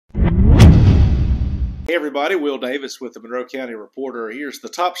Hey everybody, Will Davis with the Monroe County Reporter. Here's the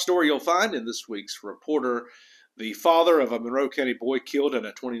top story you'll find in this week's Reporter. The father of a Monroe County boy killed in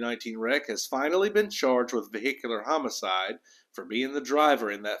a 2019 wreck has finally been charged with vehicular homicide for being the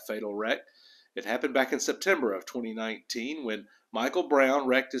driver in that fatal wreck. It happened back in September of 2019 when Michael Brown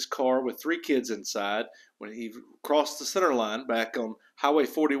wrecked his car with 3 kids inside when he crossed the center line back on Highway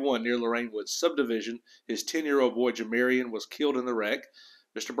 41 near Lorraine Woods subdivision. His 10-year-old boy Jamarian was killed in the wreck.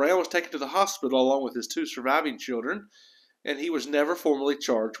 Mr. Brown was taken to the hospital along with his 2 surviving children, and he was never formally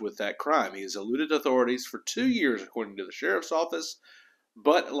charged with that crime. He has eluded authorities for 2 years, according to the sheriff's office.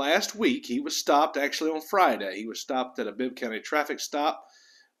 But last week, he was stopped, actually on Friday. He was stopped at a Bibb County traffic stop.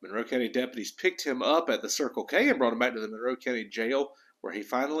 Monroe County deputies picked him up at the Circle K and brought him back to the Monroe County Jail, where he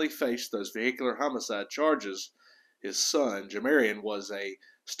finally faced those vehicular homicide charges. His son, Jamarian, was a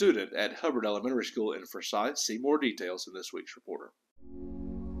student at Hubbard Elementary School in Forsyth. See more details in this week's Reporter.